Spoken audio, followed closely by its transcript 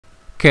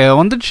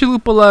On the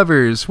Chalupa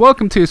lovers,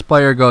 welcome to this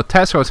player go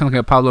test where I was looking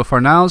at Pablo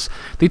Fornals,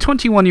 the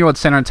 21-year-old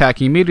center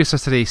attacking mid, who's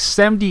tested a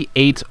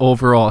 78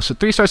 overall. So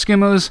 3-star skill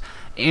moves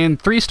and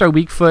 3-star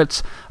weak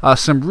foot.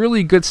 Some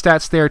really good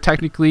stats there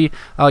technically.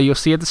 You'll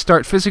see at the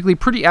start physically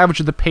pretty average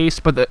of the pace,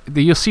 but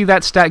you'll see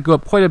that stat go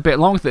up quite a bit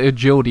along with the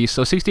agility.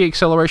 So 68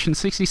 acceleration,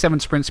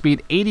 67 sprint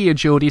speed, 80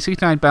 agility,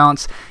 69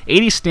 balance,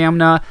 80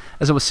 stamina,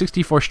 as well as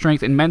 64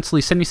 strength, and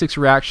mentally 76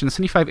 reaction,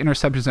 75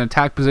 interceptions and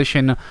attack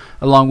position,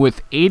 along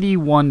with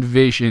 81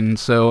 vision.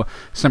 So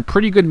some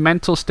pretty good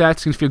mental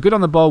stats. Can feel good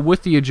on the ball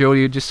with the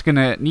agility. You're just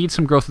gonna need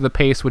some growth of the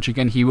pace, which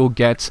again he will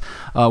get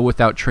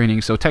without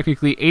training. So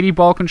technically 80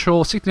 ball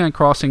control, 69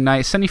 crossing,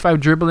 nice, 75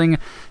 dribbling,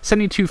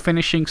 72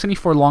 finishing,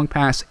 74 long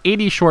pass,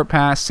 80 short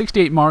pass,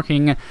 68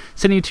 marking,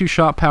 72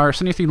 shot power,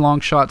 73 long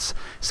shots,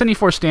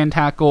 74 stand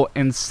tackle,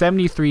 and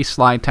 73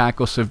 slide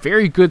tackle. So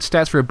very good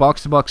stats for a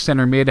box-to-box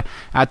center mid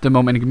at the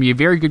moment. It can be a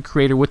very good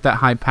creator with that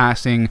high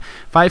passing.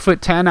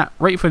 5'10",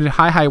 right-footed,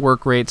 high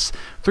work rates,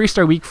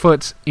 3-star weak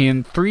foot,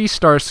 and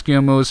 3-star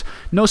skill moves.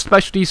 No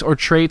specialties or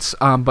traits,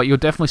 but you'll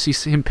definitely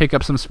see him pick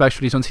up some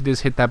specialties once he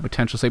does hit that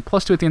potential. Say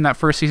 +2 at the end of that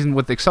first season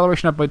with the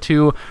acceleration up by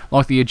 2,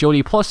 along with the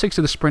agility, +6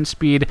 to the sprint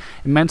speed,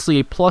 immensely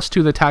a +2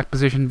 to the attack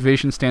position,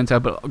 vision stands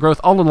out, but growth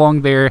all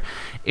along there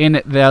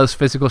in those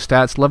physical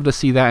stats. Love to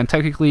see that. And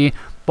technically,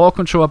 ball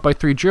control up by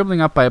 3, dribbling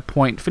up by a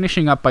point,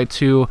 finishing up by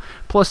 2,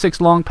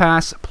 +6 long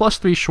pass,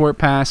 +3 short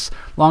pass,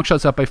 long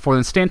shots up by 4,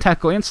 then stand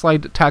tackle and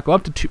slide tackle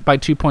up to by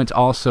 2 points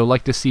also.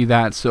 Like to see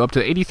that. So up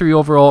to 83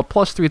 overall,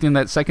 +3 in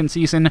that second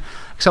season,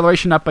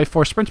 acceleration up by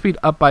 4, sprint speed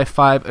up by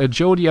 5,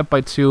 agility up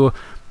by 2,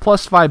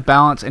 +5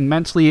 balance, and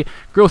mentally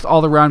growth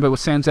all around. But what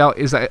stands out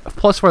is that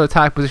 +4 the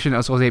attack position,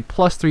 as well as a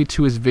 +3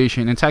 to his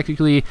vision. And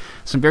technically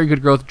some very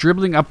good growth,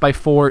 dribbling up by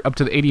 4 up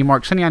to the 80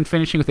 mark, 79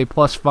 finishing with a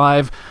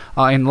 +5,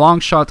 and long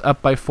shots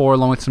up by 4,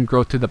 along with some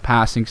growth to the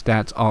passing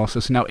stats also.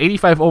 So now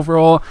 85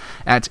 overall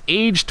at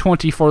age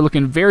 24,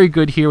 looking very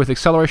good here with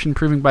acceleration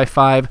improving by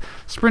 5,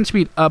 sprint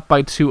speed up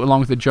by 2,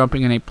 along with the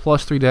jumping, and a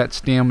 +3 to that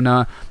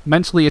stamina.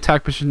 Mentally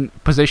attack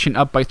position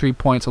up by 3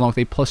 points, along with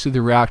a +2 to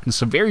the reaction.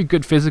 So very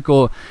good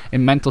physical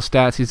and mental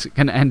stats he's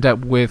going to end up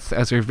with,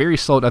 as they're very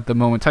solid at the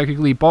moment.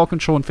 Technically, ball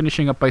control and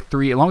finishing up by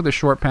 3, along with the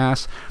short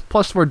pass,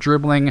 +4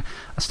 dribbling,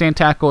 a stand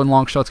tackle, and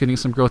long shots getting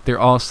some growth there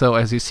also,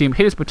 as you see him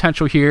hit his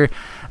potential here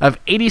of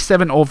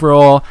 87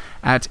 overall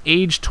at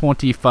age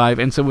 25.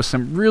 And so with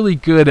some really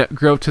good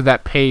growth to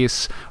that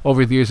pace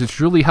over the years,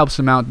 which really helps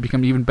him out to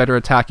become an even better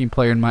attacking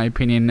player in my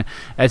opinion.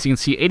 As you can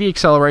see, 80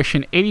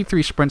 acceleration,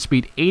 83 sprint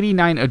speed,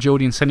 89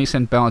 agility, and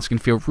 77 balance. Can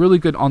feel really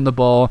good on the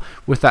ball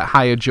with that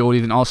high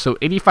agility. Then also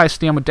 85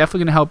 stamina, definitely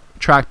going to help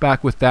track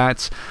back with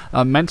that.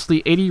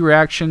 Mentally 80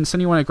 reaction,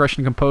 71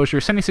 aggression and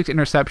composure, 76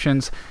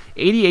 interceptions,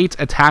 88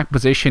 attack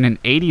position, and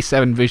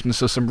 87 vision.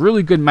 So some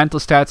really good mental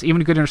stats,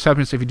 even good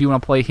interceptions if you do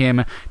want to play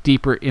him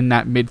deeper in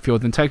that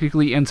midfield. And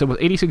technically ends up with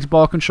 86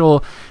 ball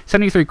control,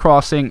 73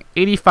 crossing,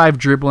 85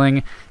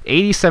 dribbling,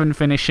 87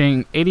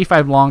 finishing,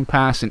 85 long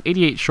pass, and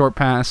 88 short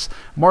pass.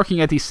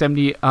 Marking at the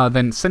 70,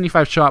 then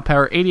 75 shot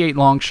power, 88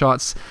 long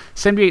shots,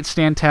 78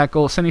 stand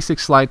tackle,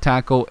 76 slide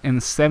tackle,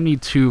 and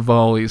 72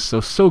 volleys.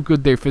 So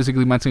good there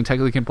physically, mentally, and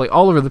technically. Can play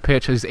all over the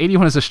pitch. He's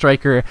 81 as a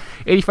striker,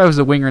 85 as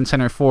a winger and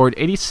center forward,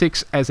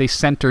 86 as a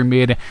center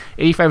mid,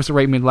 85 as a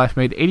right mid, left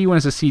mid, 81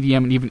 as a CDM,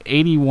 and even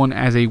 81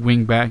 as a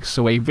wing back.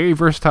 So a very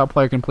versatile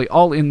player, can play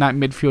all in that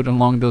midfield and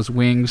along those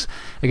wings.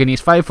 Again,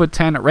 he's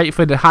 5'10",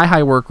 right-footed,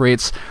 high work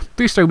rates,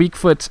 3-star weak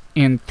foot,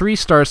 and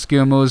 3-star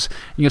skill moves.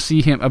 You'll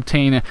see him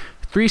obtain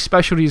 3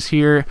 specialties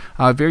here,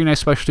 very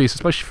nice specialties,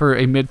 especially for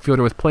a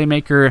midfielder, with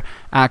playmaker,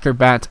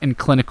 acrobat, and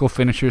clinical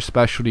finisher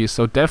specialties.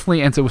 So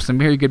definitely ends up with some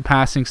very good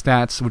passing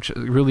stats, which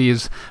really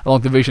is,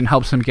 along the vision,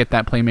 helps him get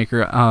that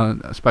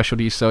playmaker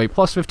specialty. So a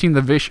 +15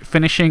 to the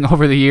finishing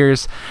over the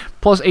years,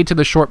 +8 to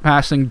the short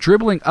passing,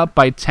 dribbling up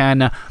by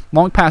 10,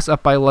 long pass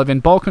up by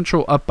 11, ball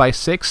control up by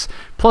 6,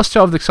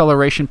 +12 the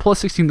acceleration,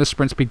 +16 the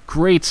sprint speed.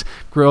 Great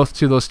growth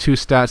to those 2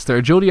 stats there.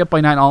 Agility up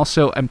by 9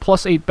 also, and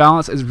 +8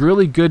 balance is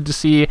really good to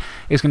see.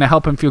 It's going to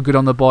help him feel good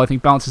on the ball. I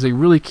think balance is a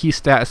really key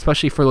stat,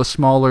 especially for those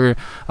smaller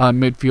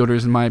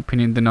midfielders, in my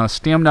opinion. Then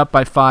stamina up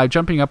by 5,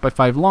 jumping up by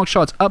 5, long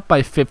shots up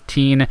by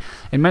 15,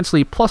 and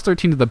mentally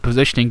 +13 to the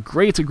positioning.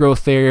 Great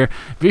growth there.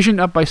 Vision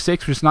up by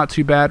 6, which is not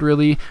too bad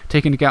really,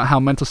 taking into account how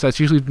mental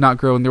stats usually do not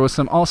grow. And there was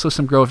also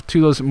some growth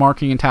to those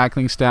marking and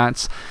tackling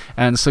stats.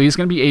 And so he's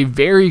going to be a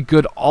very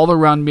good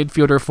all-around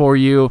midfielder for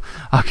you.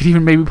 Could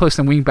even maybe play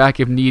some wing back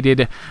if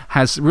needed.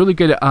 Has really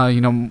good,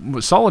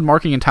 solid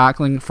marking and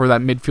tackling for that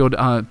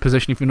midfield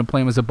position if you want to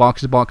play him as a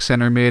box-to-box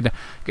center mid.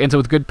 Ends up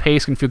with good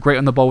pace, can feel great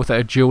on the ball with that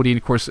agility, and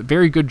of course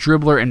very good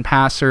dribbler and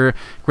passer,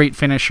 great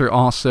finisher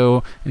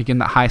also, and again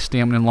that high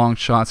stamina and long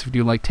shots if you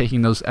do like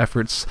taking those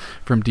efforts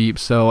from deep.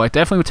 So I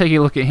definitely would take a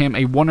look at him.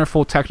 A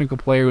wonderful technical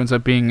player who ends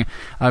up being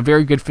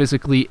very good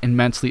physically and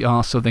mentally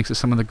also, thanks to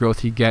some of the growth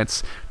he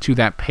gets to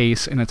that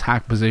pace and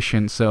attack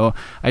position. So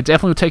I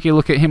definitely would take a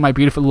look at him, my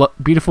beautiful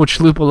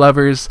Chalupa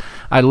lovers.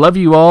 I love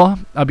you all.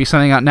 I'll be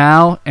signing out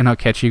now, and I'll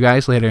catch you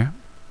guys later.